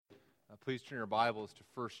Please turn your Bibles to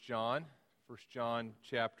 1 John, 1 John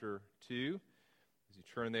chapter 2. As you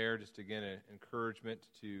turn there, just again, an encouragement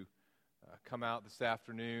to come out this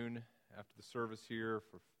afternoon after the service here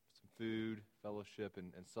for some food, fellowship,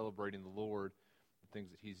 and celebrating the Lord, the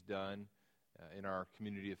things that He's done in our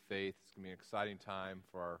community of faith. It's going to be an exciting time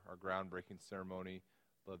for our groundbreaking ceremony.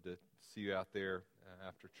 Love to see you out there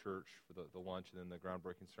after church for the lunch and then the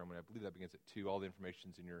groundbreaking ceremony. I believe that begins at 2. All the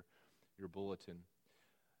information's in your bulletin.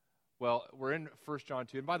 Well, we're in 1 John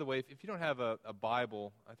 2. And by the way, if you don't have a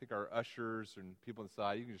Bible, I think our ushers and people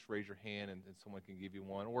inside, you can just raise your hand and someone can give you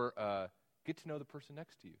one. Or get to know the person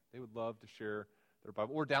next to you. They would love to share their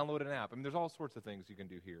Bible. Or download an app. I mean, there's all sorts of things you can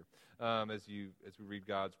do here as we read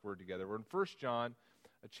God's Word together. We're in 1 John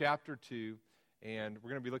chapter 2, and we're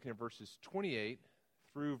going to be looking at verses 28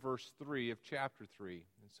 through verse 3 of chapter 3.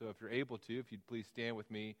 And so if you're able to, if you'd please stand with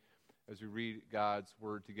me as we read God's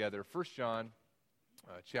Word together. 1 John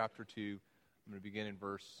chapter 2, I'm going to begin in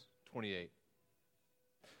verse 28.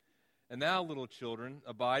 And now, little children,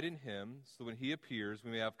 abide in Him, so when He appears, we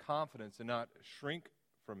may have confidence and not shrink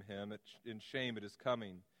from Him in shame at His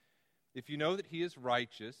coming. If you know that He is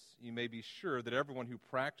righteous, you may be sure that everyone who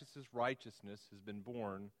practices righteousness has been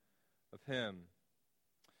born of Him.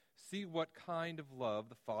 See what kind of love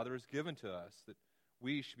the Father has given to us, that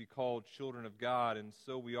we should be called children of God, and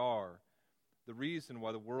so we are. The reason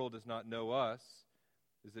why the world does not know us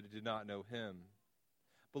is that it did not know Him.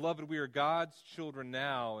 Beloved, we are God's children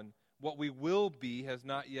now, and what we will be has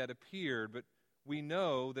not yet appeared, but we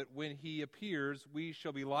know that when He appears, we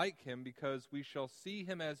shall be like Him, because we shall see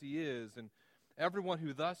Him as He is, and everyone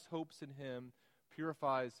who thus hopes in Him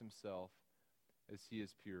purifies himself as He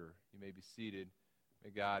is pure. You may be seated.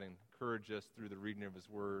 May God encourage us through the reading of His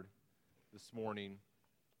Word this morning.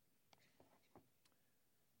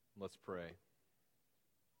 Let's pray.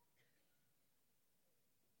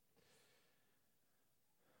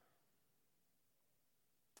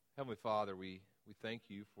 Heavenly Father, we thank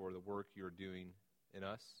You for the work You're doing in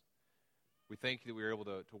us. We thank You that we are able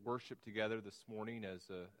to worship together this morning as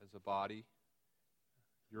a body,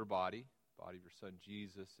 Your body of Your Son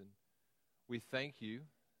Jesus. And we thank You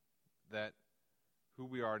that who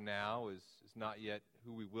we are now is not yet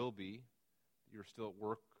who we will be. You're still at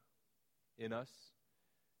work in us.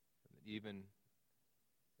 And that even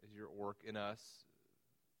as You're at work in us,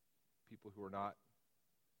 people who are not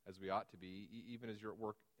as we ought to be, even as You're at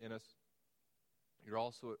work in us, You're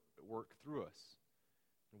also at work through us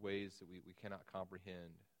in ways that we cannot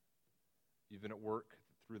comprehend. You've been at work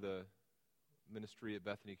through the ministry at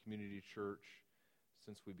Bethany Community Church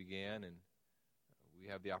since we began, and we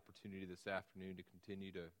have the opportunity this afternoon to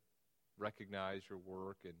continue to recognize Your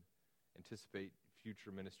work and anticipate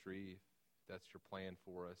future ministry, if that's Your plan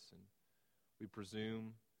for us. And we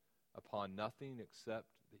presume upon nothing except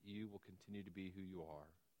that You will continue to be who You are.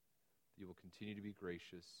 You will continue to be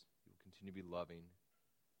gracious, You will continue to be loving,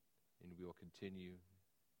 and we will continue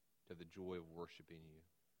to have the joy of worshiping You.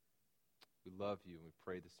 We love You, and we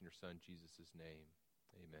pray this in Your Son, Jesus' name.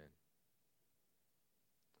 Amen.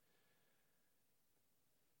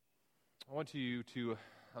 I want you to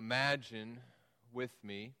imagine with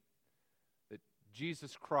me that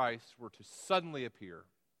Jesus Christ were to suddenly appear.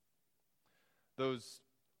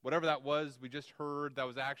 Whatever that was we just heard, that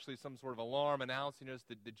was actually some sort of alarm announcing us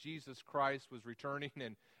that Jesus Christ was returning,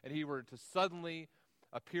 and He were to suddenly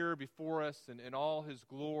appear before us in all His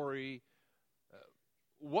glory.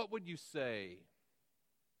 What would you say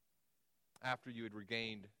after you had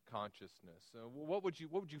regained consciousness? What would you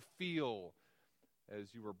feel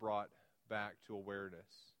as you were brought back to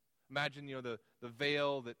awareness? Imagine, the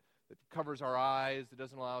veil that covers our eyes, that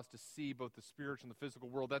doesn't allow us to see both the spiritual and the physical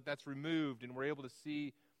world. That's removed, and we're able to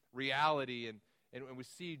see reality, and we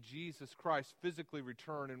see Jesus Christ physically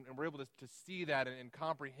return, and we're able to see that and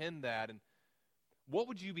comprehend that. And what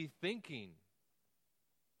would you be thinking?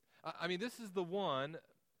 I mean, this is the one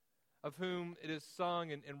of whom it is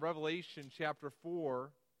sung in Revelation chapter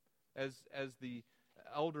 4 as the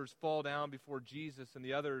elders fall down before Jesus and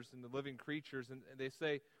the others and the living creatures, and they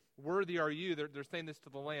say, "Worthy are You," they're saying this to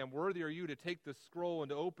the Lamb, "Worthy are You to take the scroll and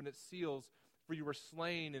to open its seals, for You were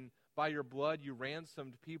slain, and by Your blood You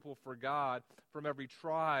ransomed people for God from every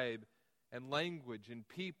tribe and language and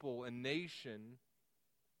people and nation.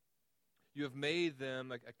 You have made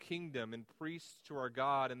them a kingdom and priests to our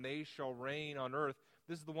God, and they shall reign on earth."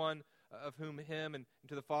 This is the one of whom Him and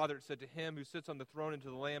to the Father it said, "To Him who sits on the throne and to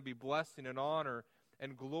the Lamb be blessing and honor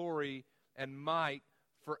and glory and might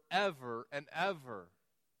forever and ever."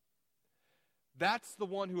 That's the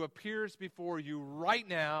one who appears before you right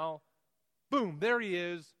now. Boom, there He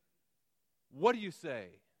is. What do you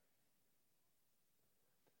say?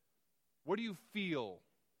 What do you feel?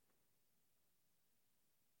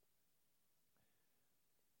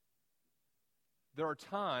 There are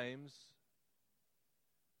times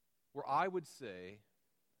where I would say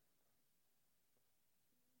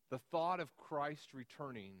the thought of Christ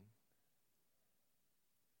returning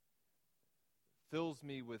fills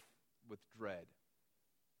me with dread.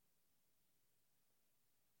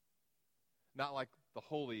 Not like the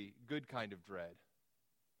holy, good kind of dread.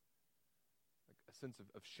 Like a sense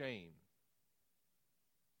of shame.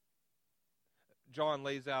 John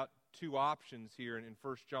lays out two options here in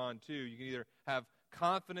 1 John 2. You can either have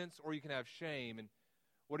confidence or you can have shame. And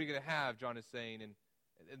what are you going to have, John is saying? And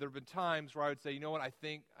there have been times where I would say, you know what, I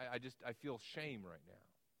think I feel shame right now.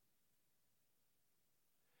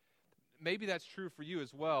 Maybe that's true for you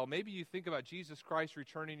as well. Maybe you think about Jesus Christ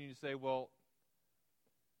returning and you say, well,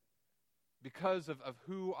 because of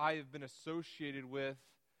who I have been associated with,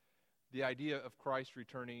 the idea of Christ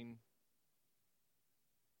returning,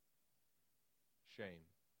 shame.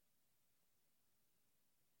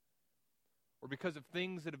 Or because of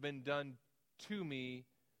things that have been done to me,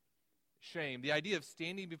 shame. The idea of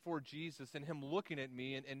standing before Jesus and him looking at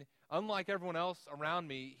me, and unlike everyone else around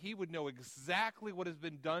me, he would know exactly what has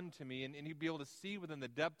been done to me, and he'd be able to see within the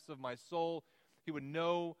depths of my soul. He would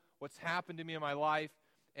know what's happened to me in my life,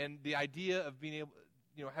 and the idea of being able,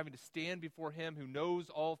 having to stand before him who knows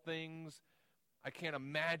all things, I can't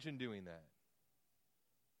imagine doing that.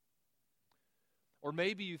 Or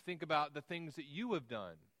maybe you think about the things that you have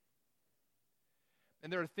done.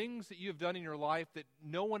 And there are things that you have done in your life that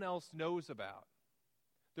no one else knows about.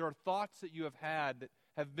 There are thoughts that you have had that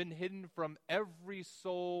have been hidden from every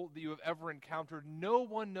soul that you have ever encountered. No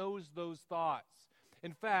one knows those thoughts.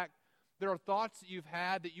 In fact, there are thoughts that you've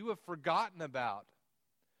had that you have forgotten about.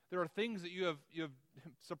 There are things that you have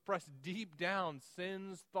suppressed deep down,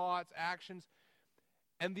 sins, thoughts, actions.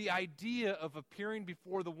 And the idea of appearing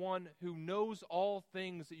before the one who knows all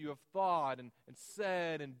things that you have thought and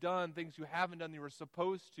said and done, things you haven't done that you were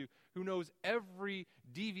supposed to, who knows every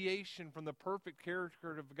deviation from the perfect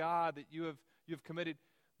character of God that you have committed,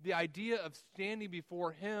 the idea of standing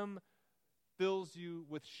before him fills you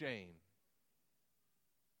with shame.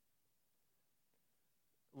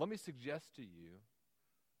 Let me suggest to you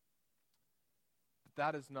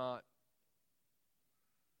that is not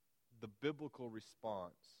the biblical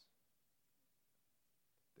response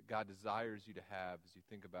that God desires you to have as you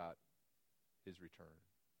think about his return.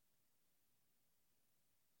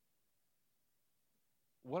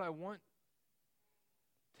 What I want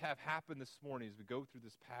to have happen this morning as we go through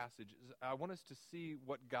this passage is I want us to see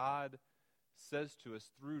what God says to us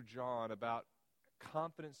through John about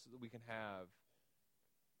confidence that we can have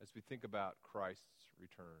as we think about Christ's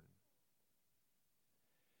return.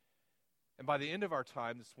 And by the end of our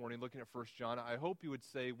time this morning, looking at 1 John, I hope you would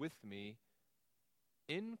say with me,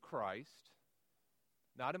 in Christ,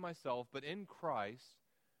 not in myself, but in Christ,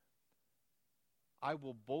 I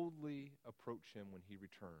will boldly approach him when he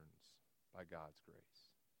returns by God's grace.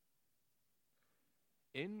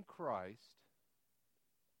 In Christ,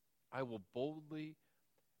 I will boldly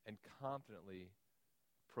and confidently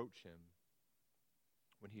approach him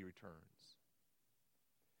when he returns.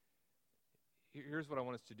 Here's what I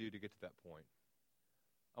want us to do to get to that point.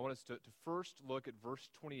 I want us to first look at verse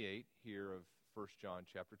 28 here of 1 John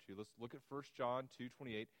chapter 2. Let's look at 1 John 2:28,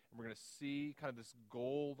 and we're going to see kind of this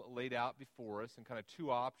goal laid out before us and kind of two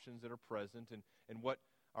options that are present and what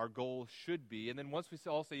our goal should be. And then once we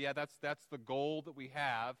all say, yeah, that's the goal that we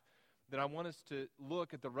have, then I want us to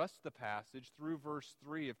look at the rest of the passage through verse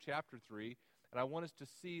 3 of chapter 3, and I want us to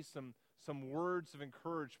see some words of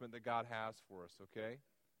encouragement that God has for us, okay?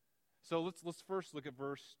 So let's first look at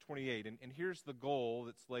verse 28, and here's the goal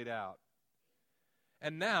that's laid out.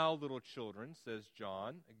 And now, little children, says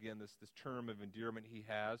John, again, this term of endearment he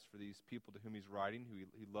has for these people to whom he's writing, who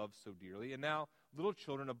he loves so dearly. And now, little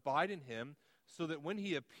children, abide in him, so that when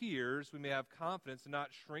he appears, we may have confidence and not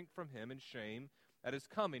shrink from him in shame at his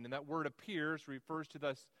coming. And that word appears refers to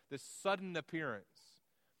this sudden appearance.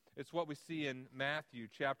 It's what we see in Matthew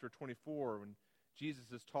chapter 24 when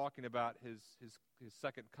Jesus is talking about his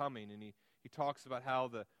second coming, and he talks about how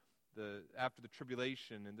the after the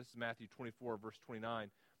tribulation, and this is Matthew 24, verse 29,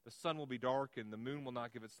 the sun will be darkened, the moon will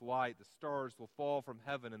not give its light, the stars will fall from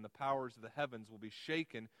heaven, and the powers of the heavens will be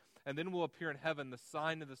shaken. And then will appear in heaven the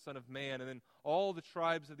sign of the Son of Man, and then all the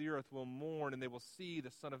tribes of the earth will mourn, and they will see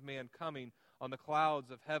the Son of Man coming on the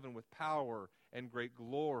clouds of heaven with power and great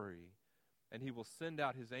glory. And he will send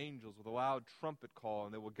out his angels with a loud trumpet call,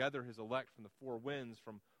 and they will gather his elect from the four winds,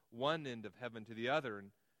 from one end of heaven to the other.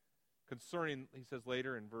 And concerning, he says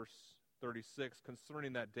later in verse 36,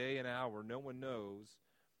 concerning that day and hour, no one knows,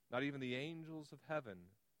 not even the angels of heaven,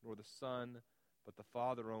 nor the Son, but the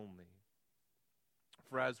Father only.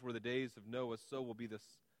 For as were the days of Noah, so will be the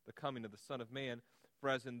coming of the Son of Man. For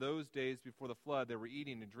as in those days before the flood, they were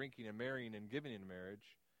eating and drinking and marrying and giving in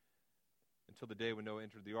marriage, until the day when Noah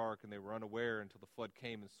entered the ark, and they were unaware until the flood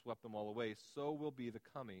came and swept them all away, so will be the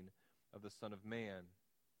coming of the Son of Man.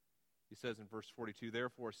 He says in verse 42,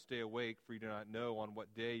 Therefore stay awake, for you do not know on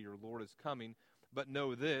what day your Lord is coming. But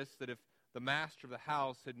know this, that if the master of the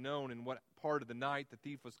house had known in what part of the night the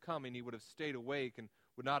thief was coming, he would have stayed awake and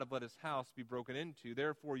would not have let his house be broken into.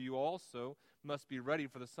 Therefore you also must be ready,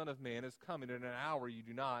 for the Son of Man is coming in an hour you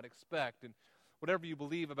do not expect. And whatever you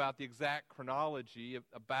believe about the exact chronology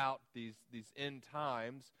about these end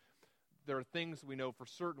times, there are things we know for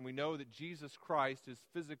certain. We know that Jesus Christ is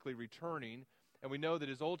physically returning, and we know that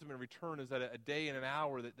his ultimate return is at a day and an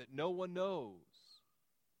hour that no one knows.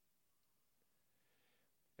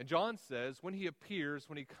 And John says, when he appears,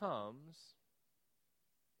 when he comes,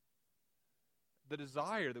 the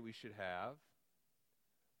desire that we should have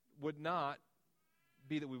would not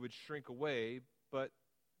be that we would shrink away, but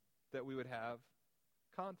that we would have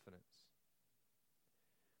confidence.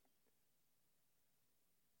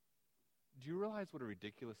 Do you realize what a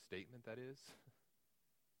ridiculous statement that is?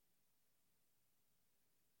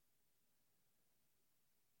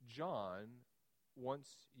 John wants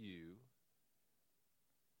you,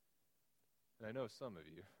 and I know some of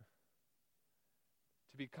you,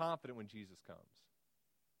 to be confident when Jesus comes.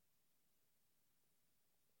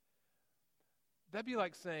 That'd be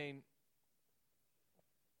like saying,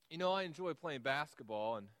 I enjoy playing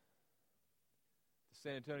basketball, and the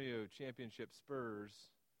San Antonio Championship Spurs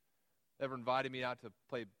ever invited me out to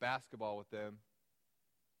play basketball with them.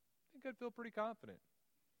 I think I'd feel pretty confident.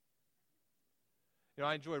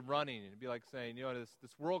 I enjoy running, and it'd be like saying,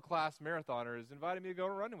 this world-class marathoner has invited me to go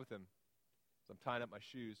running with him. So I'm tying up my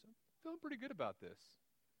shoes. I'm feeling pretty good about this.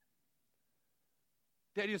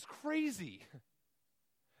 The idea is crazy.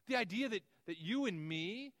 The idea that you and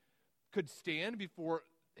me could stand before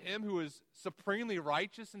him who is supremely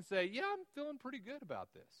righteous and say, yeah, I'm feeling pretty good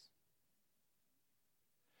about this.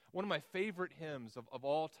 One of my favorite hymns of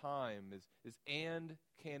all time is And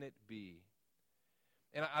Can It Be?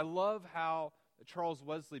 And I love how Charles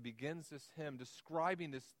Wesley begins this hymn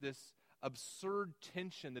describing this absurd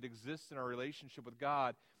tension that exists in our relationship with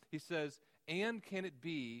God. He says, And can it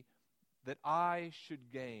be that I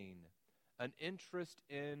should gain an interest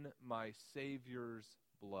in my Savior's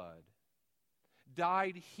blood?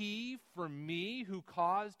 Died he for me who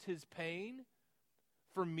caused his pain?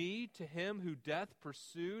 For me, to him who death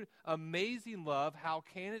pursued? Amazing love, how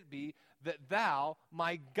can it be that thou,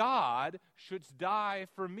 my God, shouldst die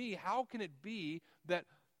for me? How can it be that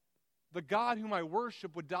the God whom I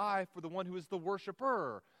worship would die for the one who is the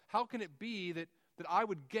worshiper? How can it be that I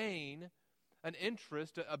would gain an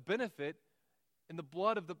interest, a benefit in the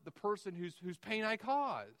blood of the person whose pain I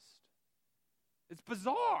caused? It's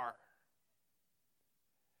bizarre.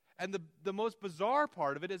 And the most bizarre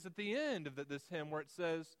part of it is at the end of this hymn where it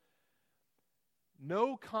says,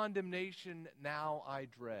 No condemnation now I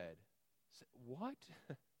dread. What?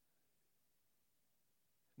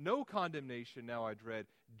 No condemnation now I dread.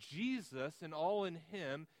 Jesus and all in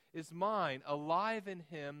him is mine, alive in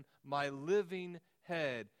him, my living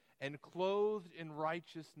head, and clothed in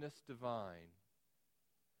righteousness divine.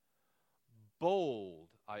 Bold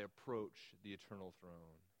I approach the eternal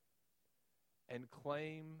throne and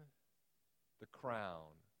claim the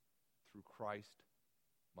crown through Christ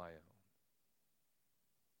my own.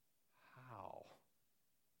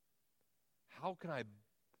 How can I,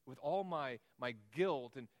 with all my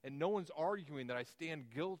guilt, and no one's arguing that I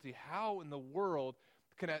stand guilty, how in the world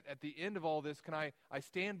can at the end of all this, can I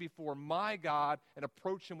stand before my God and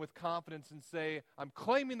approach him with confidence and say, I'm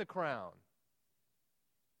claiming the crown?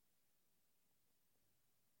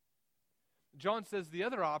 John says the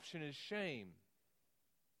other option is shame.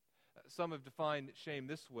 Some have defined shame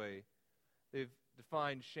this way. They've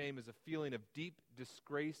defined shame as a feeling of deep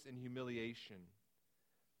disgrace and humiliation.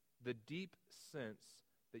 The deep sense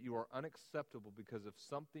that you are unacceptable because of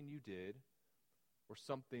something you did, or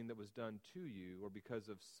something that was done to you, or because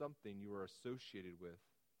of something you are associated with.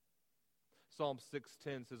 Psalm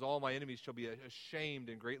 6:10 says, All my enemies shall be ashamed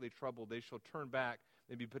and greatly troubled. They shall turn back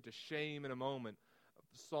and be put to shame in a moment.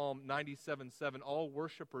 Psalm 97:7, all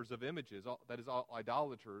worshipers of images, that is, all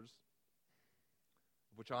idolaters,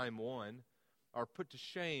 of which I am one, are put to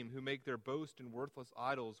shame who make their boast in worthless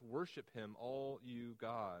idols. Worship him, all you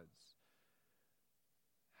gods.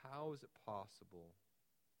 How is it possible?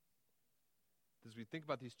 As we think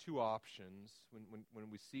about these two options, when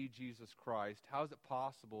we see Jesus Christ, how is it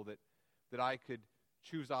possible that I could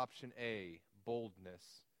choose option A, boldness,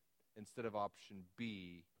 instead of option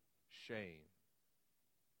B, shame.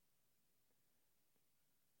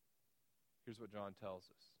 Here's what John tells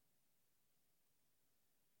us.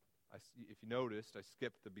 If you noticed, I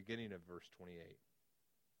skipped the beginning of verse 28.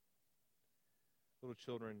 Little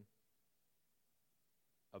children,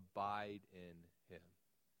 abide in him.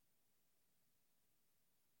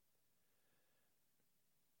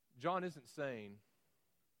 John isn't saying,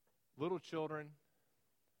 little children,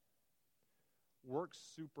 work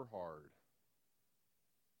super hard,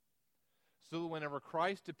 so that whenever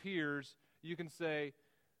Christ appears, you can say,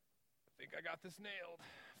 I think I got this nailed.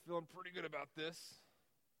 Feeling pretty good about this.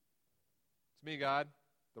 It's me, God,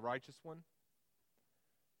 the righteous one.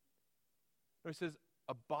 No, he says,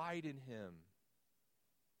 abide in him.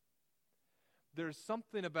 There's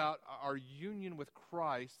something about our union with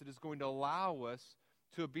Christ that is going to allow us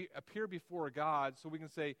to appear before God so we can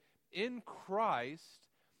say, in Christ,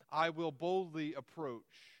 I will boldly approach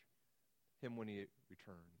him when he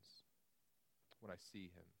returns, when I see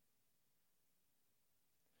him.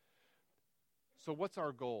 So what's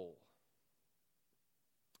our goal?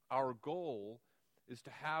 Our goal is to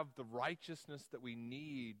have the righteousness that we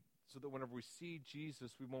need so that whenever we see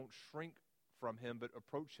Jesus, we won't shrink from him, but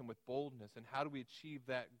approach him with boldness. And how do we achieve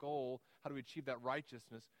that goal? How do we achieve that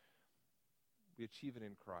righteousness? We achieve it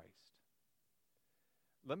in Christ.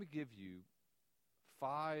 Let me give you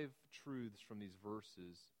 5 truths from these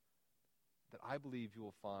verses that I believe you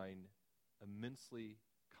will find immensely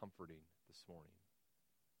comforting this morning.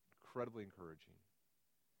 Incredibly encouraging.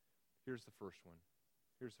 Here's the first one.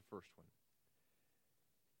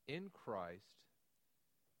 In Christ,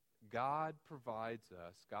 God provides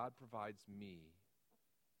me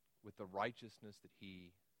with the righteousness that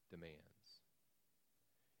he demands.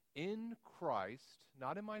 In Christ,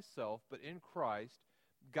 not in myself, but in Christ,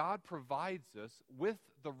 God provides us with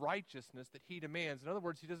the righteousness that he demands. In other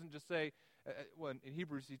words, he doesn't just say, in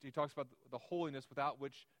Hebrews, he talks about the holiness without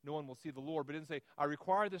which no one will see the Lord, but he doesn't say, I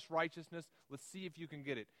require this righteousness, let's see if you can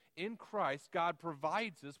get it. In Christ, God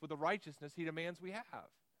provides us with the righteousness he demands we have.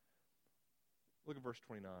 Look at verse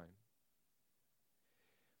 29.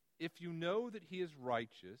 If you know that he is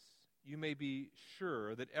righteous, you may be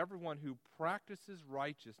sure that everyone who practices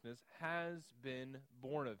righteousness has been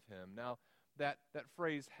born of him. Now, that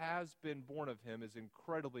phrase, has been born of him, is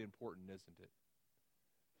incredibly important, isn't it?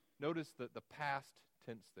 Notice the past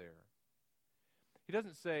tense there. He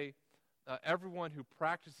doesn't say, everyone who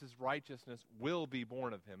practices righteousness will be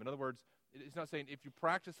born of him. In other words, it's not saying if you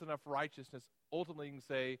practice enough righteousness, ultimately you can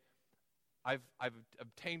say, I've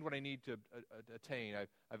obtained what I need to attain.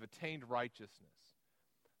 I've attained righteousness.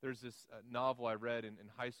 There's this novel I read in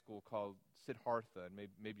high school called Siddhartha, and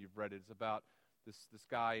maybe you've read it. It's about this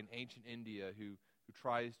guy in ancient India who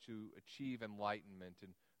tries to achieve enlightenment.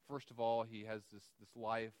 And first of all, he has this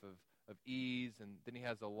life of ease, and then he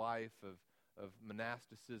has a life of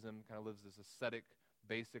monasticism, kind of lives this ascetic,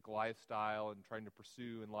 basic lifestyle and trying to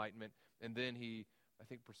pursue enlightenment. And then he, I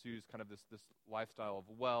think, pursues kind of this lifestyle of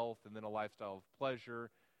wealth, and then a lifestyle of pleasure.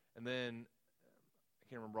 And then, I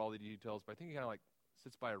can't remember all the details, but I think he kind of like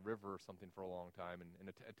sits by a river or something for a long time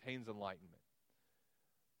and attains enlightenment.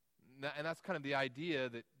 And that's kind of the idea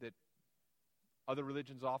that other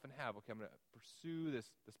religions often have. Okay, I'm going to pursue this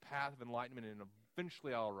path of enlightenment, and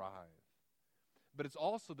eventually I'll arrive. But it's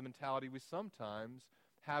also the mentality we sometimes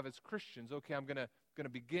have as Christians. Okay, I'm going to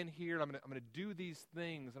begin here, and I'm going to do these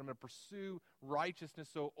things, and I'm going to pursue righteousness,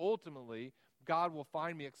 so ultimately God will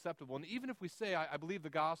find me acceptable. And even if we say, I believe the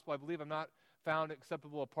gospel, I believe I'm not found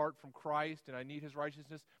acceptable apart from Christ, and I need his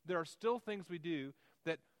righteousness, there are still things we do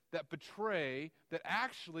that betray that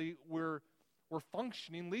actually we're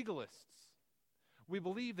functioning legalists. We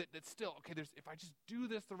believe that still, okay, if I just do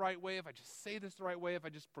this the right way, if I just say this the right way, if I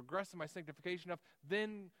just progress in my sanctification enough,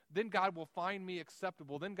 then God will find me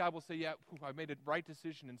acceptable. Then God will say, yeah, I made a right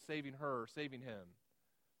decision in saving her, or saving him.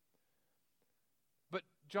 But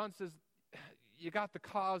John says, you got the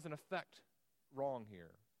cause and effect wrong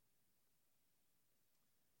here.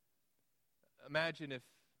 Imagine if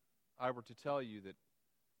I were to tell you that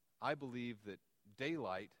I believe that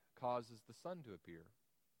daylight causes the sun to appear.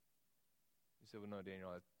 You say, well, no, Daniel,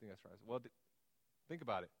 I think that's right. I said, well, think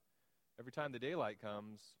about it. Every time the daylight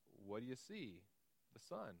comes, what do you see? The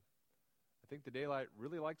sun. I think the daylight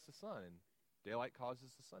really likes the sun, and daylight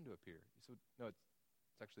causes the sun to appear. You said, no, it's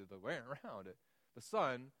actually the way around. The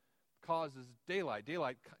sun causes daylight.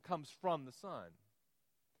 Daylight comes from the sun.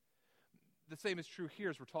 The same is true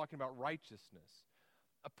here as we're talking about righteousness.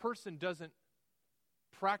 A person doesn't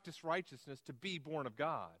practice righteousness to be born of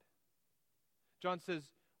God. John says,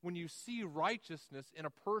 when you see righteousness in a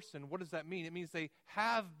person, what does that mean? It means they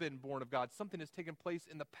have been born of God. Something has taken place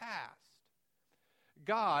in the past.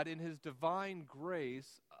 God, in his divine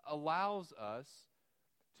grace, allows us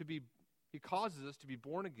to be, he causes us to be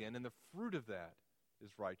born again, and the fruit of that is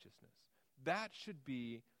righteousness. That should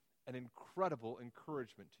be an incredible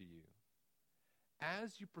encouragement to you.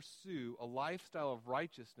 As you pursue a lifestyle of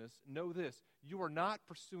righteousness, know this: you are not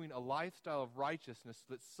pursuing a lifestyle of righteousness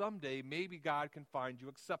so that someday maybe God can find you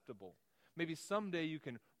acceptable. Maybe someday you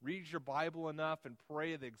can read your Bible enough and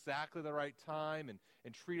pray at exactly the right time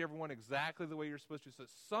and treat everyone exactly the way you're supposed to, so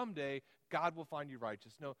that someday God will find you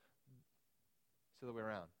righteous. No, it's the other way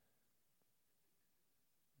around.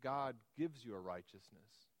 God gives you a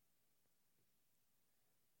righteousness,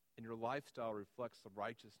 and your lifestyle reflects the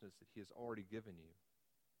righteousness that he has already given you.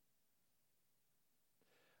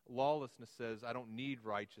 Lawlessness says, I don't need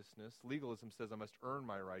righteousness. Legalism says, I must earn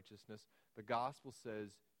my righteousness. The gospel says,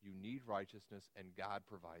 you need righteousness, and God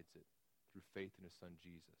provides it through faith in his Son,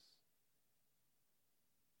 Jesus.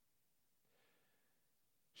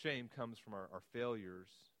 Shame comes from our failures.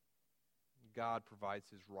 God provides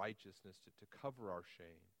his righteousness to cover our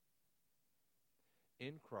shame.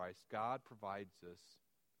 In Christ, God provides us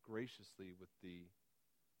graciously with the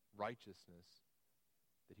righteousness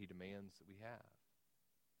that he demands that we have.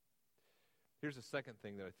 Here's a second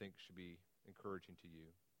thing that I think should be encouraging to you.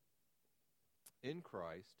 In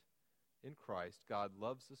Christ, God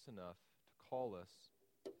loves us enough to call us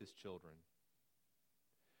his children.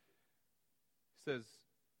 He says,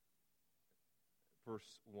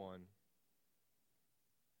 verse 1,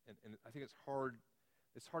 and I think it's hard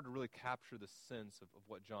to really capture the sense of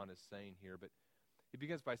what John is saying here, but he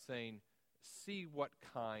begins by saying, see what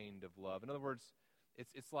kind of love. In other words,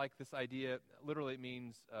 it's like this idea, literally it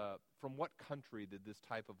means, from what country did this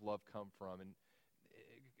type of love come from? And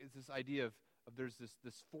it's this idea of there's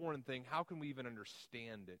this foreign thing. How can we even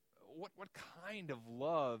understand it? What kind of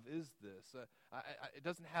love is this? It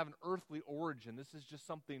doesn't have an earthly origin. This is just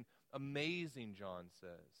something amazing, John says.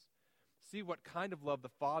 See what kind of love the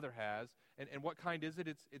Father has, and what kind is it?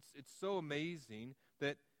 It's so amazing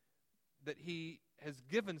that he has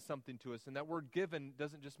given something to us, and that word given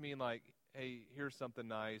doesn't just mean like, hey, here's something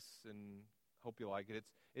nice and hope you like it.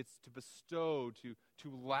 It's to bestow, to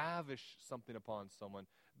lavish something upon someone.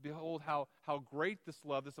 Behold how great this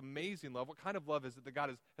love, this amazing love. What kind of love is it that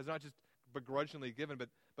God has not just begrudgingly given,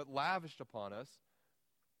 but lavished upon us?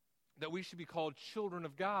 That we should be called children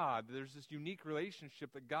of God. There's this unique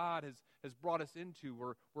relationship that God has brought us into.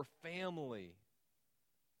 We're family.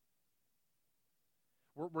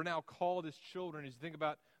 We're now called as children. As you think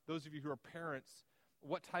about those of you who are parents,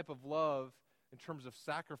 what type of love in terms of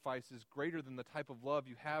sacrifice is greater than the type of love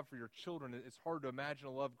you have for your children? It's hard to imagine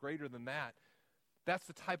a love greater than that. That's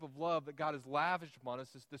the type of love that God has lavished upon us,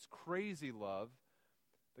 this crazy love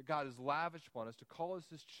that God has lavished upon us to call us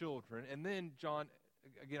his children. And then John,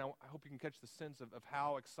 again, I hope you can catch the sense of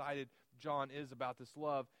how excited John is about this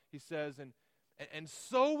love. He says, and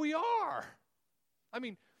so we are. I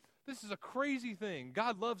mean, this is a crazy thing.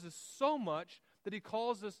 God loves us so much that he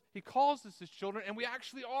calls us his children, and we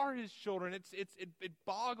actually are his children. It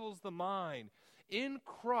boggles the mind. In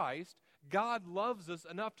Christ, God loves us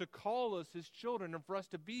enough to call us his children and for us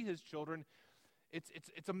to be his children.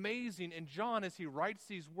 It's amazing. And John, as he writes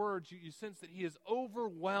these words, you sense that he is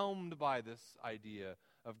overwhelmed by this idea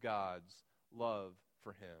of God's love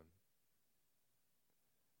for him.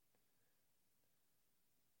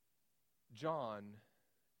 John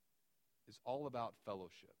is all about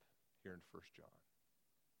fellowship here in 1 John.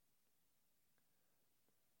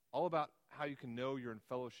 All about how you can know you're in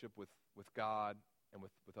fellowship with God and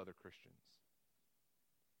with other Christians.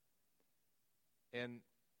 And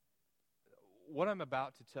what I'm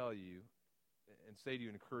about to tell you and say to you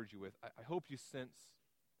and encourage you with, I hope you sense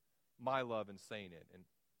my love in saying it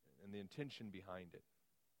and the intention behind it.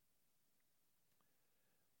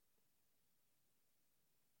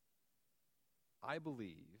 I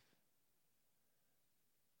believe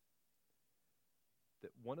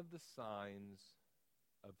that one of the signs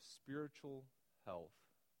of spiritual health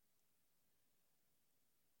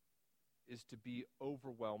is to be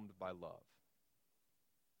overwhelmed by love.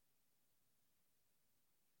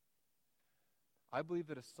 I believe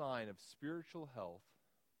that a sign of spiritual health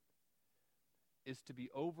is to be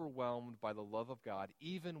overwhelmed by the love of God,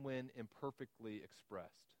 even when imperfectly expressed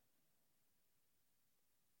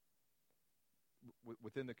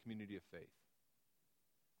within the community of faith.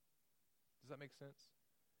 Does that make sense?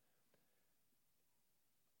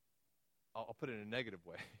 I'll put it in a negative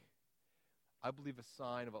way. I believe a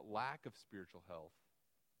sign of a lack of spiritual health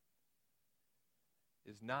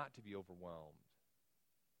is not to be overwhelmed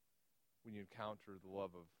when you encounter the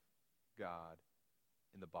love of God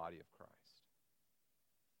in the body of Christ.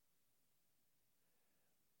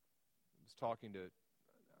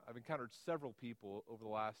 I've encountered several people over the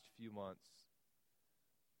last few months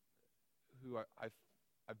who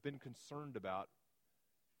I've been concerned about,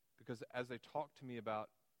 because as they talk to me about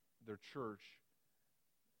their church,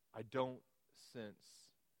 I don't sense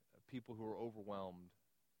people who are overwhelmed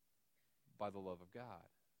by the love of God,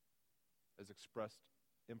 as expressed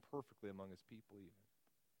imperfectly among his people even.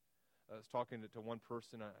 I was talking to one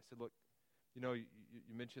person, I said, look,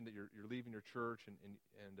 you mentioned that you're leaving your church, and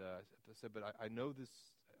I said, but I know this,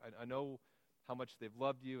 I know how much they've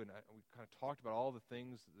loved you, and we kind of talked about all the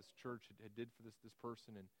things that this church had did for this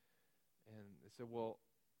person, and they said, well,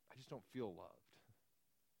 I just don't feel loved.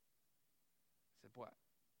 I said, boy,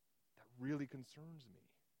 that really concerns me.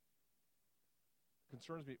 It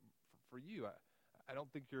concerns me for you. I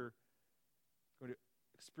don't think you're going to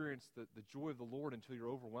experience the joy of the Lord until you're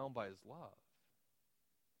overwhelmed by his love.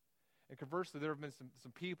 And conversely, there have been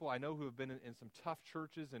some people I know who have been in some tough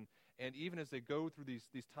churches, and even as they go through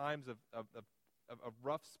these times of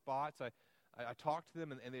rough spots, I talk to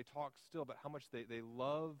them, and they talk still about how much they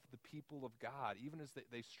love the people of God, even as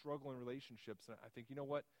they struggle in relationships. And I think, you know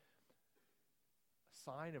what? A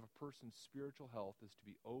sign of a person's spiritual health is to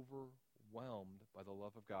be overwhelmed by the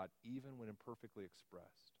love of God, even when imperfectly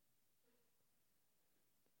expressed.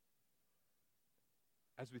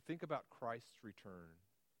 As we think about Christ's return,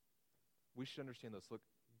 we should understand this. Look,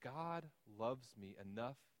 God loves me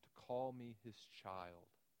enough to call me his child.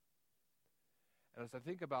 And as I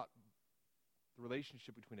think about the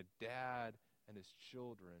relationship between a dad and his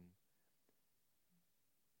children,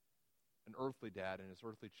 an earthly dad and his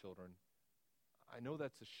earthly children, I know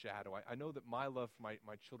that's a shadow. I know that my love for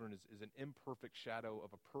my children is an imperfect shadow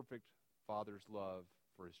of a perfect father's love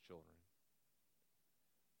for his children.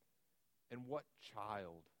 And what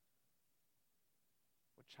child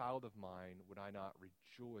of mine would I not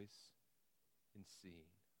rejoice in seeing?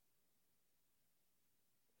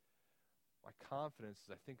 My confidence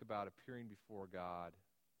as I think about appearing before God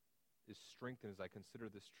is strengthened as I consider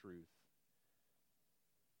this truth.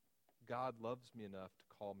 God loves me enough to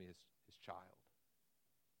call me his child.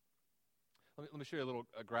 Let me show you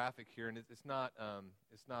a graphic here, and it's not a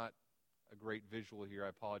great visual here. I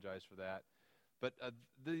apologize for that. But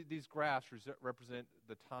these graphs represent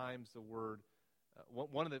the times the word,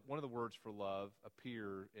 one of the words for love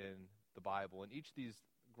appear in the Bible, and each of these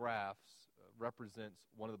graphs represents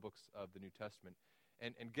one of the books of the New Testament.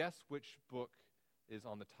 And guess which book is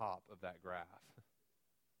on the top of that graph?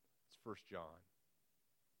 It's 1 John.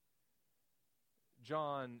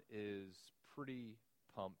 John is pretty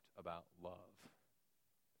pumped about love.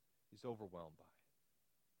 He's overwhelmed by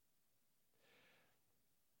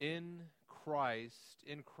it. In Christ,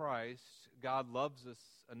 God loves us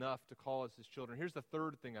enough to call us his children. Here's the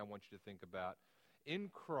third thing I want you to think about. In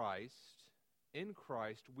Christ,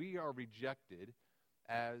 we are rejected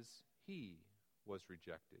as he was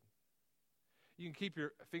rejected. You can keep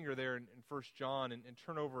your finger there in 1 John and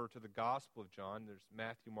turn over to the Gospel of John. There's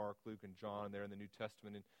Matthew, Mark, Luke, and John there in the New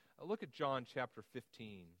Testament. And look at John chapter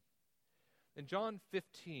 15. In John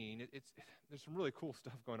 15, there's some really cool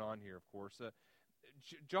stuff going on here, of course.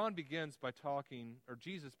 John begins by talking, or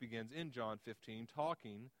Jesus begins in John 15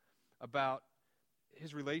 talking about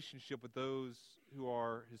his relationship with those who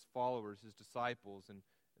are his followers, his disciples, and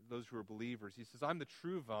those who are believers. He says, I'm the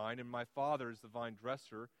true vine, and my Father is the vine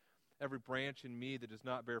dresser. Every branch in me that does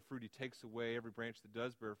not bear fruit, he takes away. Every branch that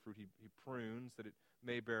does bear fruit, he prunes, that it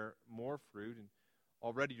may bear more fruit. And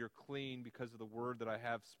already you're clean because of the word that I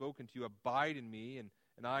have spoken to you. Abide in me, and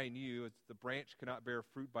I in you. As the branch cannot bear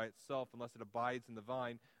fruit by itself unless it abides in the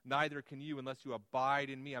vine. Neither can you unless you abide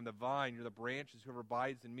in me. I'm the vine, you're the branches. Whoever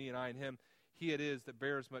abides in me and I in him, he it is that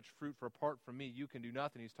bears much fruit, for apart from me you can do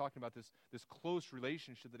nothing. He's talking about this close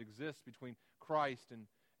relationship that exists between Christ and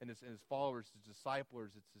his followers, his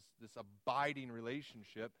disciples. It's this abiding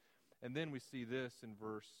relationship. And then we see this in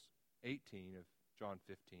verse 18 of John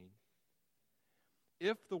 15.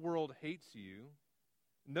 If the world hates you,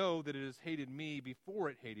 know that it has hated me before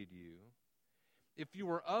it hated you. If you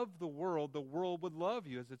were of the world would love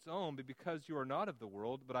you as its own, but because you are not of the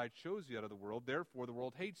world, but I chose you out of the world, therefore the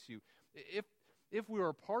world hates you. If we are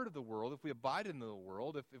a part of the world, if we abide in the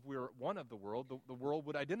world, if we are one of the world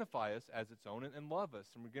would identify us as its own and love us.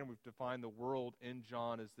 And again, we've defined the world in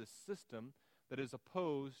John as this system that is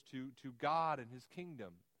opposed to God and his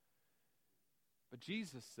kingdom. But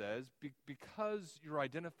Jesus says, because you're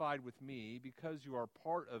identified with me, because you are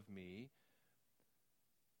part of me,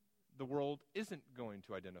 the world isn't going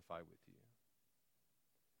to identify with you.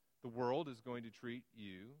 The world is going to treat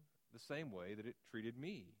you the same way that it treated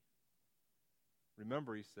me.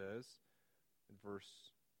 Remember, he says in verse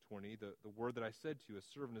 20, the word that I said to you, a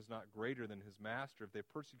servant is not greater than his master. If they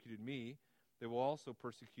persecuted me, they will also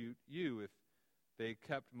persecute you. If they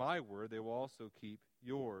kept my word, they will also keep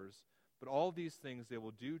yours. But all these things they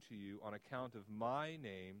will do to you on account of my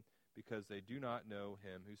name, because they do not know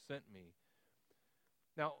him who sent me.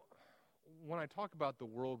 Now, when I talk about the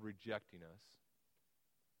world rejecting us,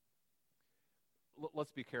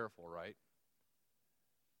 let's be careful, right?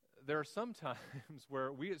 There are some times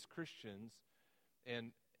where we as Christians,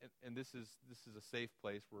 and this is a safe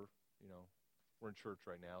place where, we're in church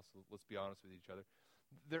right now, so let's be honest with each other.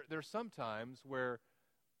 There are some times where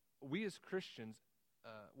we as Christians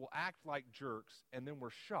will act like jerks, and then we're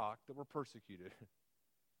shocked that we're persecuted.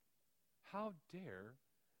 How dare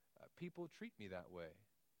people treat me that way?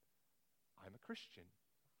 I'm a Christian.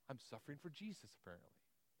 I'm suffering for Jesus, apparently.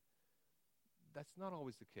 That's not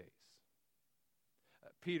always the case.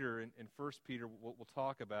 Peter, in 1 Peter, we'll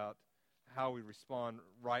talk about how we respond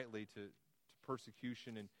rightly to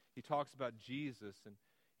persecution, and he talks about Jesus, and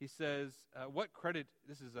he says, what credit,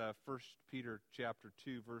 this is 1 Peter chapter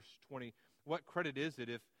 2, verse 20, what credit is it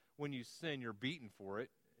if when you sin you're beaten for it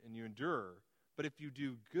and you endure? But if you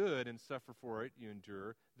do good and suffer for it, you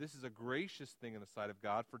endure. This is a gracious thing in the sight of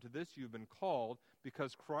God, for to this you have been called,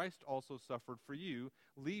 because Christ also suffered for you,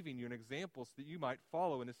 leaving you an example so that you might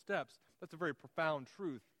follow in his steps. That's a very profound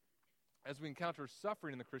truth. As we encounter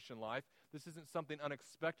suffering in the Christian life, this isn't something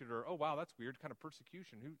unexpected or, oh, wow, that's weird, kind of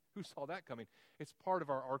persecution. Who saw that coming? It's part of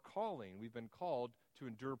our calling. We've been called to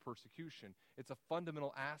endure persecution. It's a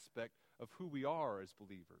fundamental aspect of who we are as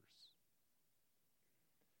believers.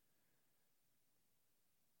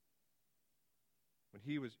 When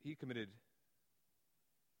he committed,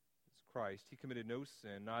 as Christ, he committed no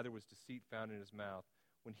sin, neither was deceit found in his mouth.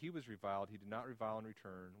 When he was reviled, he did not revile in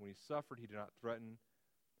return. When he suffered, he did not threaten,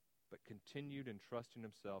 but continued entrusting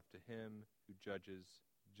himself to him who judges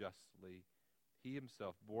justly. He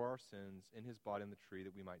himself bore our sins in his body on the tree,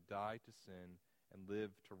 that we might die to sin and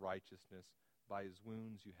live to righteousness. By his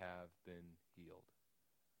wounds you have been healed.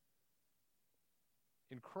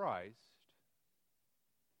 In Christ,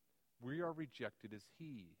 we are rejected as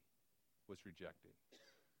he was rejected.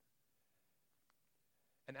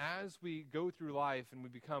 And as we go through life and we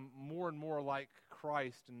become more and more like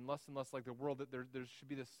Christ and less like the world, that there should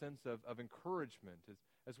be this sense of encouragement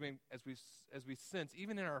as we sense,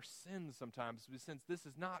 even in our sins sometimes, we sense this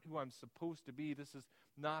is not who I'm supposed to be. This is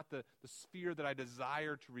not the sphere that I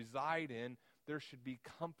desire to reside in. There should be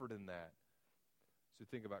comfort in that. So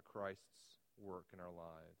think about Christ's work in our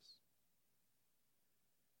lives.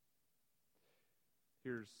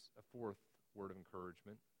 Here's a fourth word of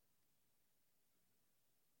encouragement.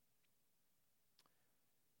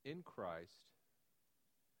 In Christ,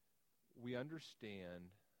 we understand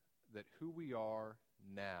that who we are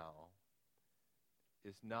now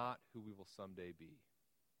is not who we will someday be.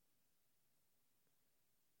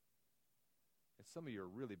 And some of you are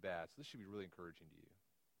really bad, so this should be really encouraging to you.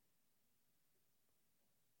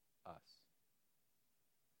 Us.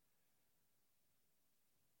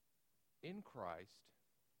 In Christ,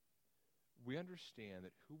 we understand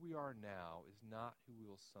that who we are now is not who we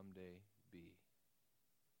will someday be.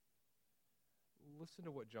 Listen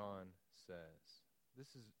to what John says.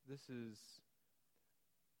 This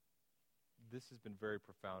has been very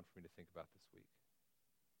profound for me to think about this week.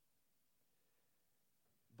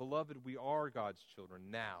 Beloved, we are God's children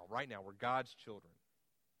now. Right now, we're God's children.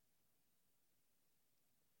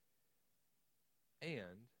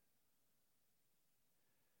 And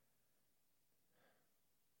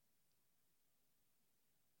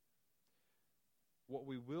what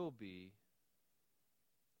we will be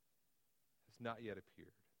has not yet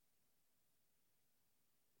appeared.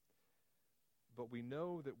 But we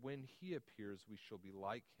know that when he appears, we shall be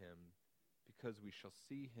like him, because we shall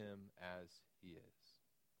see him as he is.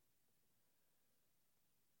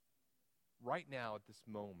 Right now, at this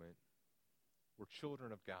moment, we're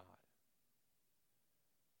children of God.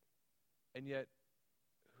 And yet,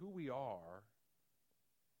 who we are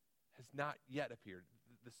has not yet appeared,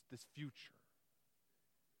 this future.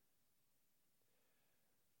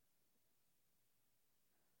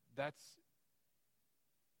 That's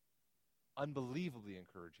unbelievably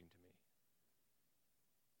encouraging to me.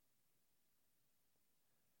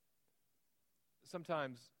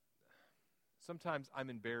 Sometimes I'm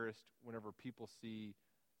embarrassed whenever people see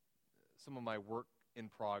some of my work in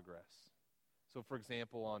progress. So, for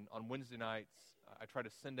example, on Wednesday nights, I try to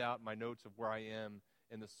send out my notes of where I am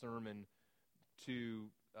in the sermon to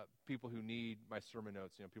people who need my sermon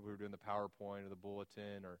notes, people who are doing the PowerPoint or the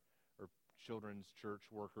bulletin or children's church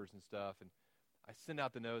workers and stuff, and I send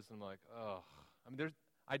out the notes, and I'm like, oh, I mean,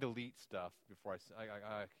 I delete stuff before I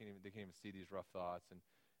can't even, they can't even see these rough thoughts,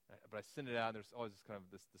 but I send it out, and there's always this kind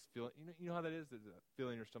of this feeling, you know how that is, there's a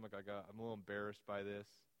feeling in your stomach, like, I'm a little embarrassed by this,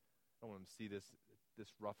 I don't want them to see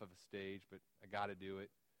this rough of a stage, but I got to do it.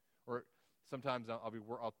 Or sometimes I'll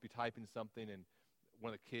be typing something, and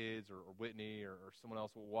one of the kids or Whitney or someone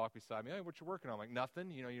else will walk beside me. Hey, what you working on? I'm like, nothing.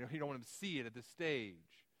 You don't want them to see it at this stage.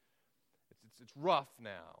 It's rough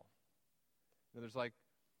now. There's like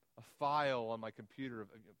a file on my computer of,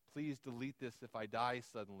 please delete this if I die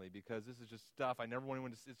suddenly, because this is just stuff I never want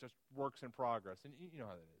anyone to see. It's just works in progress, and you know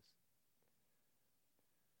how that is.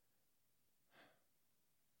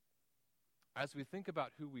 As we think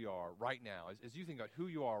about who we are right now, as you think about who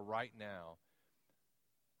you are right now,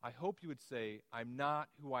 I hope you would say, I'm not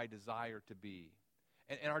who I desire to be.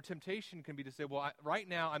 And our temptation can be to say, well, right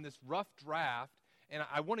now I'm this rough draft, and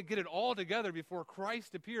I want to get it all together before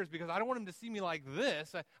Christ appears, because I don't want him to see me like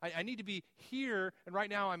this. I need to be here, and right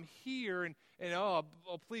now I'm here, and oh,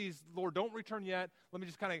 please, Lord, don't return yet. Let me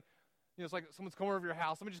just kind of, it's like someone's coming over your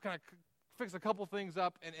house. Let me just kind of fix a couple things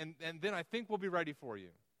up, and then I think we'll be ready for you.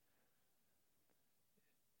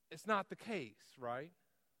 It's not the case, right?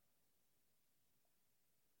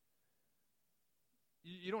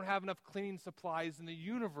 You don't have enough cleaning supplies in the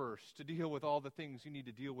universe to deal with all the things you need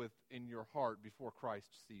to deal with in your heart before Christ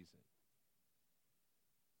sees it.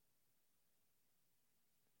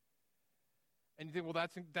 And you think, well,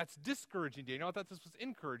 that's discouraging, Daniel. I thought this was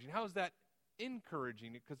encouraging. How is that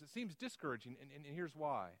encouraging? Because it seems discouraging, and here's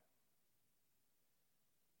why.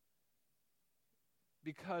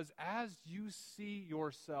 Because as you see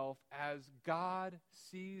yourself as God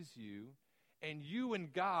sees you, and you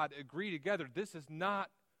and God agree together, this is not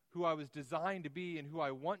who I was designed to be and who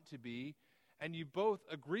I want to be, and you both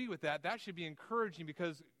agree with that, that should be encouraging,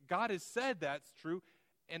 because God has said that's true,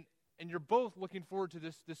 and you're both looking forward to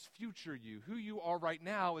this future you. Who you are right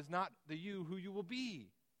now is not the you who you will be.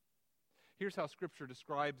 Here's how Scripture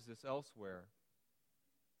describes this elsewhere.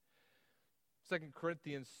 2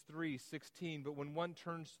 Corinthians 3:16, but when one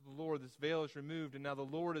turns to the Lord, this veil is removed, and now the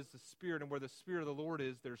Lord is the Spirit, and where the Spirit of the Lord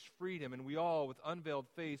is, there's freedom. And we all, with unveiled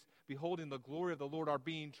face, beholding the glory of the Lord, are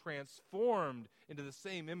being transformed into the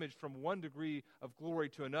same image from one degree of glory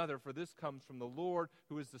to another, for this comes from the Lord,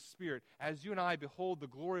 who is the Spirit. As you and I behold the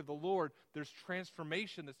glory of the Lord, there's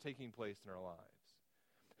transformation that's taking place in our lives.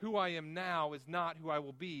 Who I am now is not who I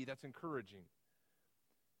will be. That's encouraging.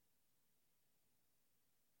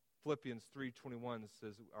 Philippians 3:21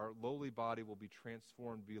 says, our lowly body will be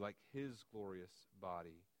transformed to be like his glorious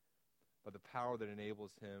body by the power that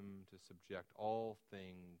enables him to subject all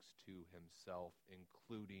things to himself,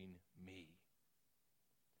 including me.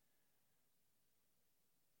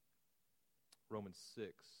 Romans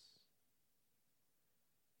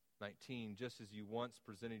 6:19, just as you once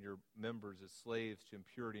presented your members as slaves to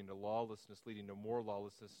impurity and to lawlessness, leading to more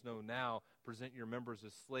lawlessness, so now present your members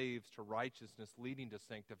as slaves to righteousness, leading to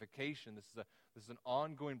sanctification. This is an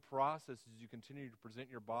ongoing process as you continue to present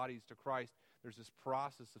your bodies to Christ. There's this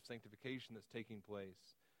process of sanctification that's taking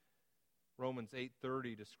place. Romans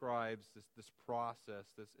 8:30 describes this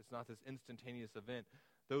process. It's not this instantaneous event.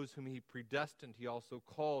 Those whom he predestined, he also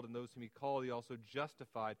called, and those whom he called, he also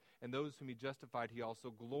justified, and those whom he justified, he also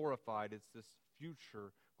glorified. It's this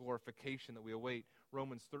future glorification that we await.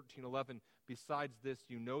 Romans 13:11, besides this,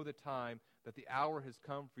 you know the time, that the hour has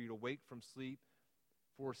come for you to wake from sleep,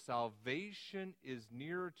 for salvation is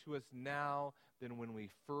nearer to us now than when we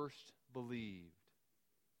first believed.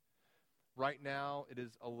 Right now, it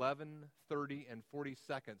is 11:30 and 40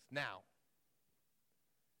 seconds now.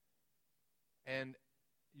 And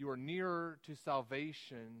you are nearer to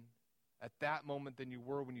salvation at that moment than you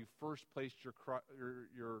were when you first placed your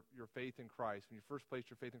faith in Christ. When you first placed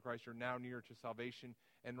your faith in Christ, you're now nearer to salvation.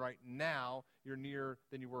 And right now, you're nearer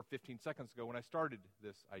than you were 15 seconds ago when I started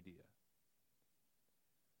this idea.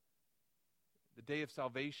 The day of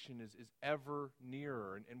salvation is ever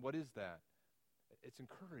nearer. And what is that? It's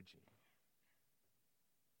encouraging.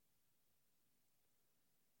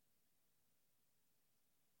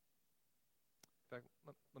 In fact,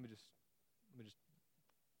 let me just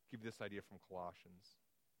give you this idea from Colossians.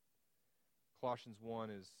 Colossians 1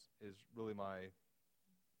 is really my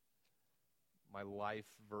life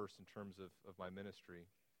verse in terms of my ministry.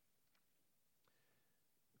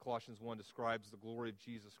 Colossians 1 describes the glory of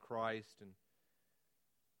Jesus Christ, and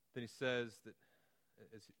then he says that,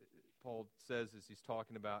 as Paul says as he's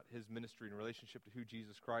talking about his ministry in relationship to who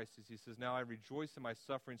Jesus Christ is, he says, now I rejoice in my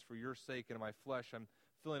sufferings for your sake, and in my flesh I'm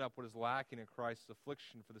filling up what is lacking in Christ's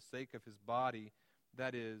affliction for the sake of his body,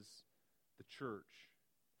 that is, the church.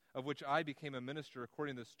 of which I became a minister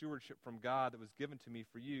according to the stewardship from God that was given to me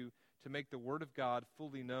for you, to make the word of God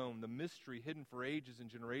fully known, the mystery hidden for ages and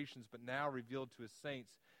generations, but now revealed to his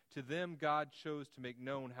saints. To them God chose to make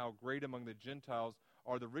known how great among the Gentiles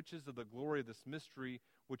are the riches of the glory of this mystery,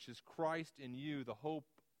 which is Christ in you, the hope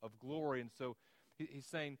of glory. And so he's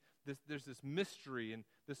saying there's this mystery, and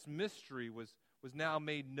this mystery was now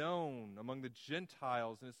made known among the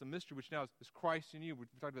Gentiles, and it's a mystery which now is Christ in you. We're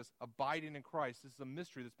talking about this abiding in Christ. This is a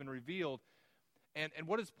mystery that's been revealed. And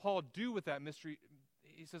what does Paul do with that mystery?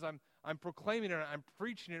 He says, I'm proclaiming it, I'm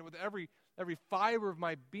preaching it with every fiber of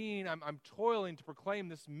my being. I'm toiling to proclaim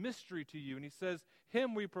this mystery to you. And he says,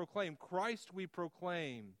 him we proclaim, Christ we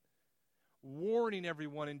proclaim, warning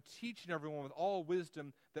everyone and teaching everyone with all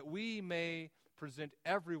wisdom, that we may present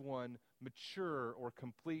everyone mature or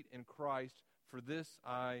complete in Christ. For this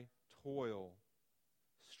I toil,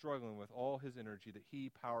 struggling with all his energy that he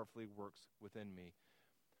powerfully works within me.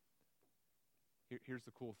 Here's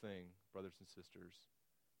the cool thing, brothers and sisters.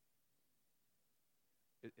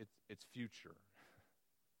 It's future.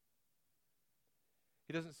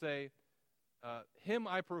 He doesn't say, him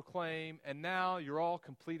I proclaim, and now you're all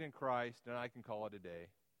complete in Christ, and I can call it a day.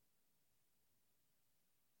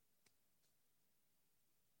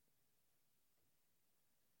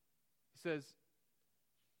 He says,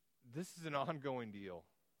 this is an ongoing deal.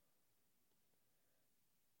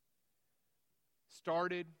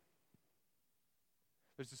 Started.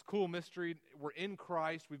 There's this cool mystery. We're in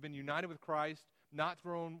Christ. We've been united with Christ, not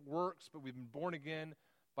through our own works, but we've been born again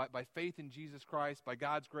by faith in Jesus Christ, by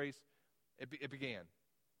God's grace. It began.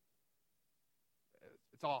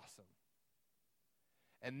 It's awesome.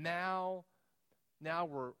 And now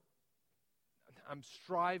I'm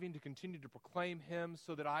striving to continue to proclaim him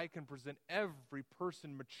so that I can present every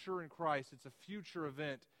person mature in Christ. It's a future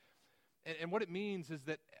event. And what it means is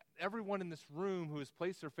that everyone in this room who has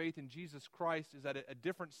placed their faith in Jesus Christ is at a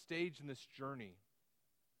different stage in this journey.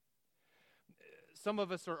 Some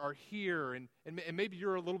of us are here, and maybe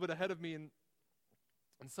you're a little bit ahead of me in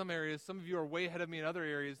some areas. Some of you are way ahead of me in other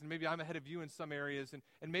areas, and maybe I'm ahead of you in some areas.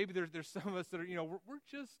 And maybe there's some of us that are, we're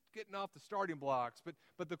just getting off the starting blocks.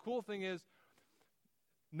 But the cool thing is,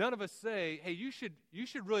 none of us say, hey, you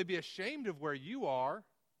should really be ashamed of where you are.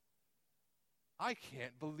 I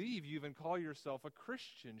can't believe you even call yourself a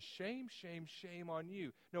Christian. Shame, shame, shame on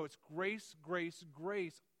you. No, it's grace, grace,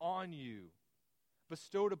 grace on you,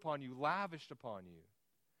 bestowed upon you, lavished upon you.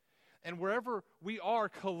 And wherever we are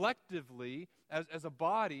collectively as a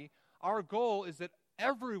body, our goal is that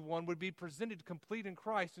everyone would be presented complete in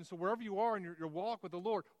Christ. And so wherever you are in your walk with the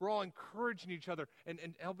Lord, we're all encouraging each other and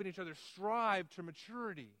helping each other strive to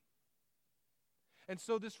maturity. And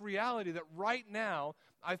so this reality that right now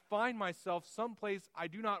I find myself someplace I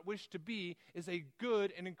do not wish to be is a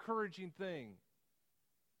good and encouraging thing.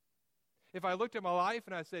 If I looked at my life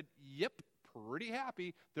and I said, yep, pretty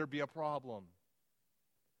happy, there'd be a problem.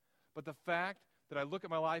 But the fact that I look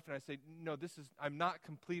at my life and I say, no, I'm not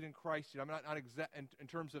complete in Christ yet. I'm not exact in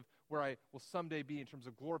terms of where I will someday be in terms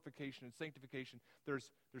of glorification and sanctification.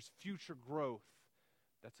 There's future growth.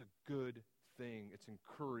 That's a good thing. It's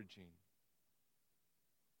encouraging.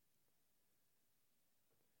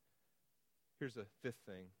 Here's a fifth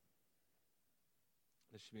thing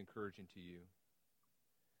that should be encouraging to you.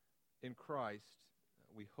 In Christ,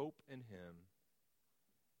 we hope in him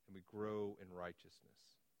and we grow in righteousness.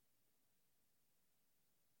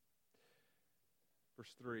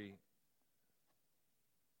 Verse 3,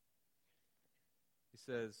 he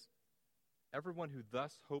says, everyone who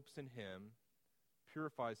thus hopes in him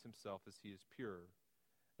purifies himself as he is pure.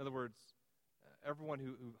 In other words, everyone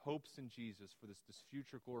who hopes in Jesus for this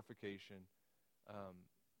future glorification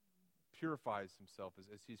purifies himself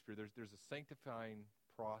as he's pure. There's a sanctifying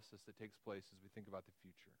process that takes place as we think about the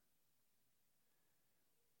future.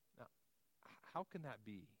 Now, how can that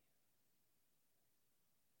be?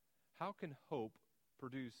 How can hope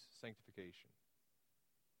produce sanctification?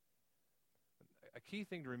 A key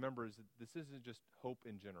thing to remember is that this isn't just hope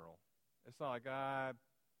in general. It's not like, I'm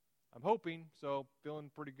hoping, so feeling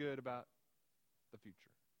pretty good about the future.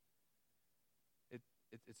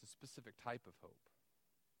 It's a specific type of hope.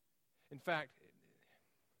 In fact,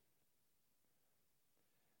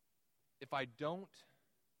 if I don't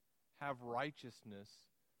have righteousness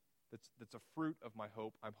that's a fruit of my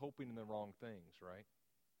hope, I'm hoping in the wrong things, right?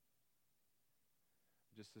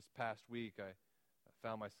 Just this past week, I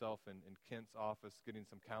found myself in Kent's office getting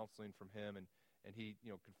some counseling from him, and he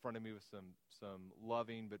confronted me with some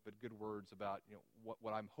loving but good words about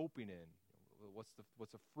what I'm hoping in.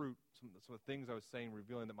 What's a fruit? Some of the things I was saying,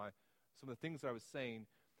 revealing that some of the things that I was saying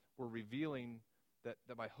were revealing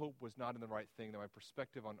that my hope was not in the right thing, that my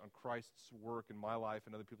perspective on Christ's work in my life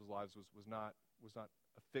and other people's lives was not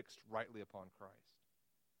affixed rightly upon Christ.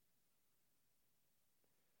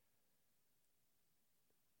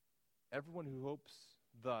 Everyone who hopes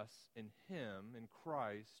thus in him, in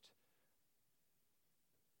Christ,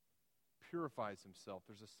 purifies himself.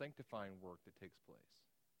 There's a sanctifying work that takes place.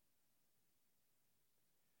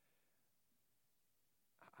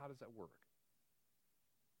 How does that work?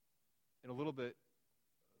 In a little bit,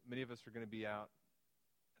 many of us are going to be out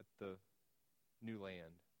at the new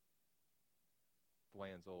land. The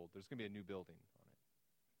land's old. There's going to be a new building on it.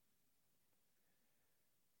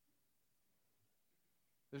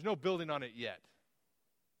 There's no building on it yet.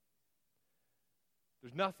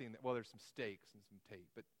 There's nothing well, there's some stakes and some tape,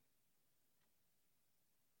 but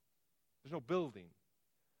there's no building.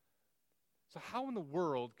 So how in the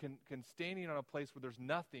world can standing on a place where there's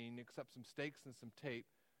nothing except some stakes and some tape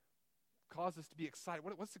cause us to be excited?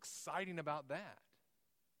 What's exciting about that?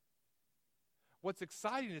 What's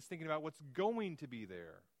exciting is thinking about what's going to be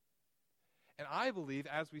there. And I believe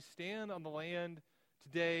as we stand on the land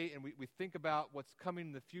today and we think about what's coming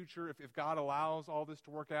in the future, if God allows all this to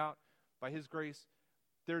work out by his grace,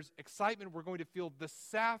 there's excitement we're going to feel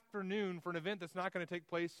this afternoon for an event that's not going to take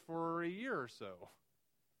place for a year or so.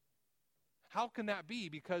 How can that be?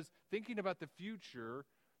 Because thinking about the future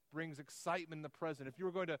brings excitement in the present. If you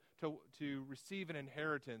were going to receive an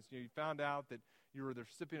inheritance, you found out that you were the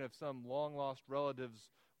recipient of some long-lost relative's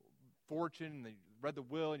fortune, and you read the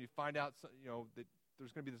will, and you find out that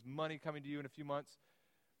there's going to be this money coming to you in a few months.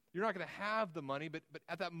 You're not going to have the money, but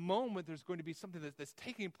at that moment, there's going to be something that's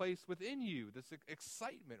taking place within you, this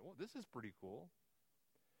excitement. Well, this is pretty cool.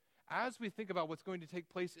 As we think about what's going to take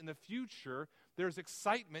place in the future, there's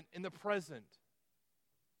excitement in the present.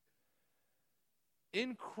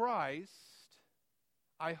 In Christ,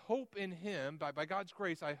 I hope in him, by God's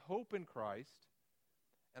grace, I hope in Christ,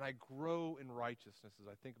 and I grow in righteousness as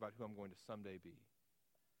I think about who I'm going to someday be.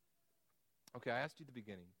 Okay, I asked you at the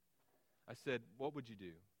beginning. I said, what would you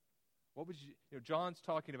do? What would you John's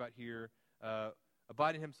talking about here,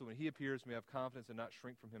 abide in him so when he appears, we have confidence and not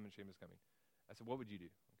shrink from him and shame is coming. I said, what would you do?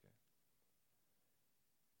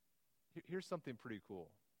 Okay. Here's something pretty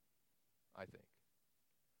cool, I think.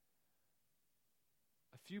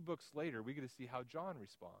 A few books later, we get to see how John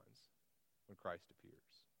responds when Christ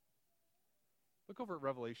appears. Look over at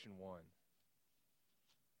Revelation 1.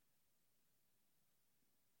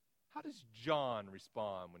 How does John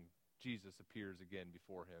respond when Jesus appears again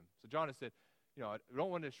before him? So John has said, I don't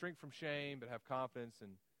want to shrink from shame, but have confidence.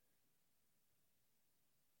 And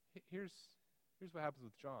here's what happens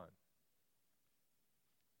with John.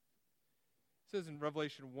 It says in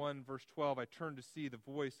Revelation 1, verse 12, I turned to see the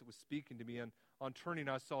voice that was speaking to me, and on turning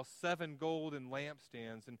I saw 7 golden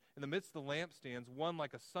lampstands, and in the midst of the lampstands, one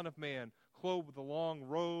like a son of man, clothed with a long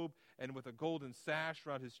robe and with a golden sash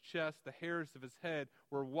around his chest. The hairs of his head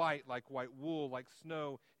were white like white wool, like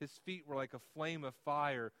snow. His feet were like a flame of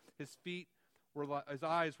fire. His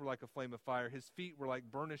eyes were like a flame of fire. His feet were like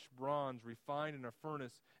burnished bronze refined in a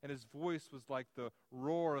furnace, and his voice was like the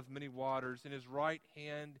roar of many waters. In his right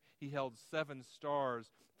hand he held 7 stars.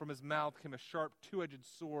 From his mouth came a sharp 2-edged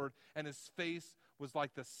sword, and his face was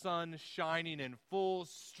like the sun shining in full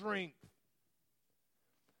strength.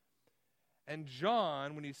 And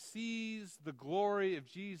John, when he sees the glory of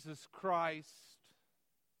Jesus Christ,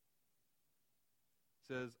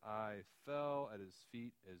 says, I fell at his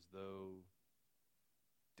feet as though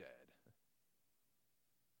dead.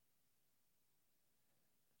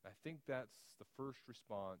 I think that's the first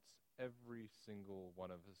response every single one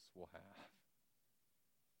of us will have.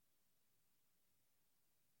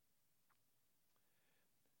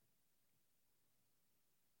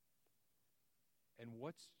 And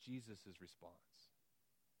what's Jesus' response?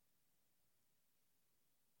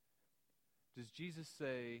 Does Jesus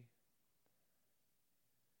say,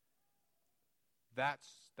 that's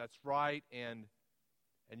right, and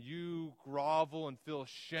you grovel and feel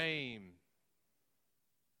shame?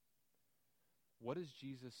 What does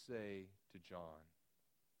Jesus say to John?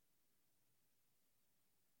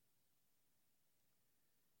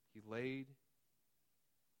 He laid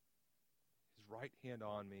his right hand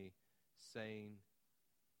on me, saying,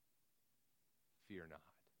 fear not.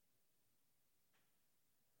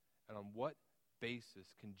 And on what basis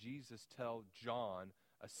can Jesus tell John,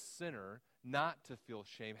 a sinner, not to feel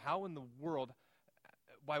shame? How in the world,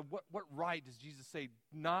 by what right does Jesus say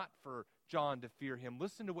not for John to fear him?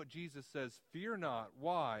 Listen to what Jesus says, fear not.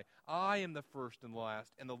 Why? I am the first and the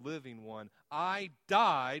last and the living one. I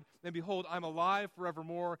died, and behold, I'm alive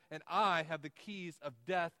forevermore, and I have the keys of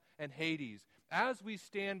death and Hades. As we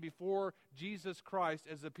stand before Jesus Christ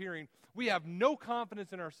as appearing, we have no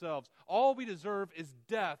confidence in ourselves. All we deserve is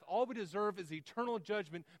death. All we deserve is eternal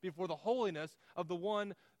judgment before the holiness of the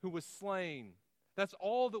one who was slain. That's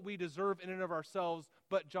all that we deserve in and of ourselves.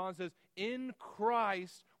 But John says, in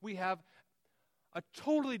Christ, we have a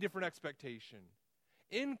totally different expectation.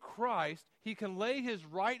 In Christ, he can lay his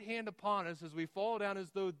right hand upon us as we fall down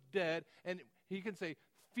as though dead, and he can say,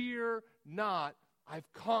 fear not,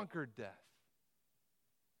 I've conquered death.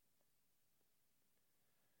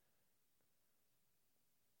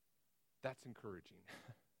 That's encouraging.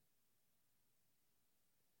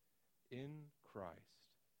 In Christ,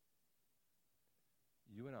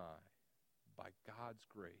 you and I, by God's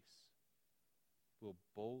grace, will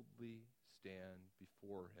boldly stand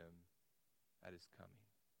before him at his coming.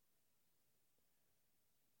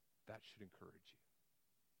 That should encourage you.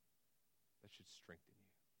 That should strengthen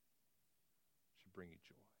you. Should bring you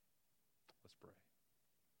joy. Let's pray.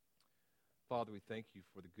 Father, we thank you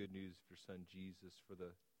for the good news of your Son Jesus, for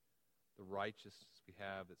the righteousness we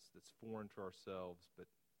have that's foreign to ourselves, but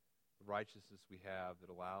the righteousness we have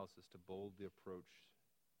that allows us to boldly approach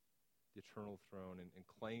the eternal throne and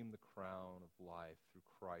claim the crown of life through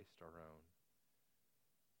Christ our own.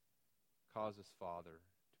 Cause us, Father,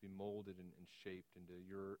 to be molded and shaped into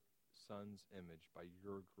your Son's image by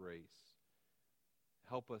your grace.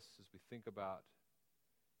 Help us as we think about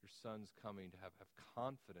your Son's coming to have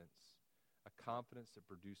confidence, a confidence that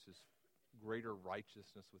produces greater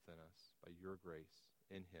righteousness within us by your grace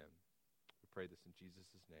in him. We pray this in Jesus'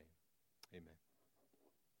 name. Amen.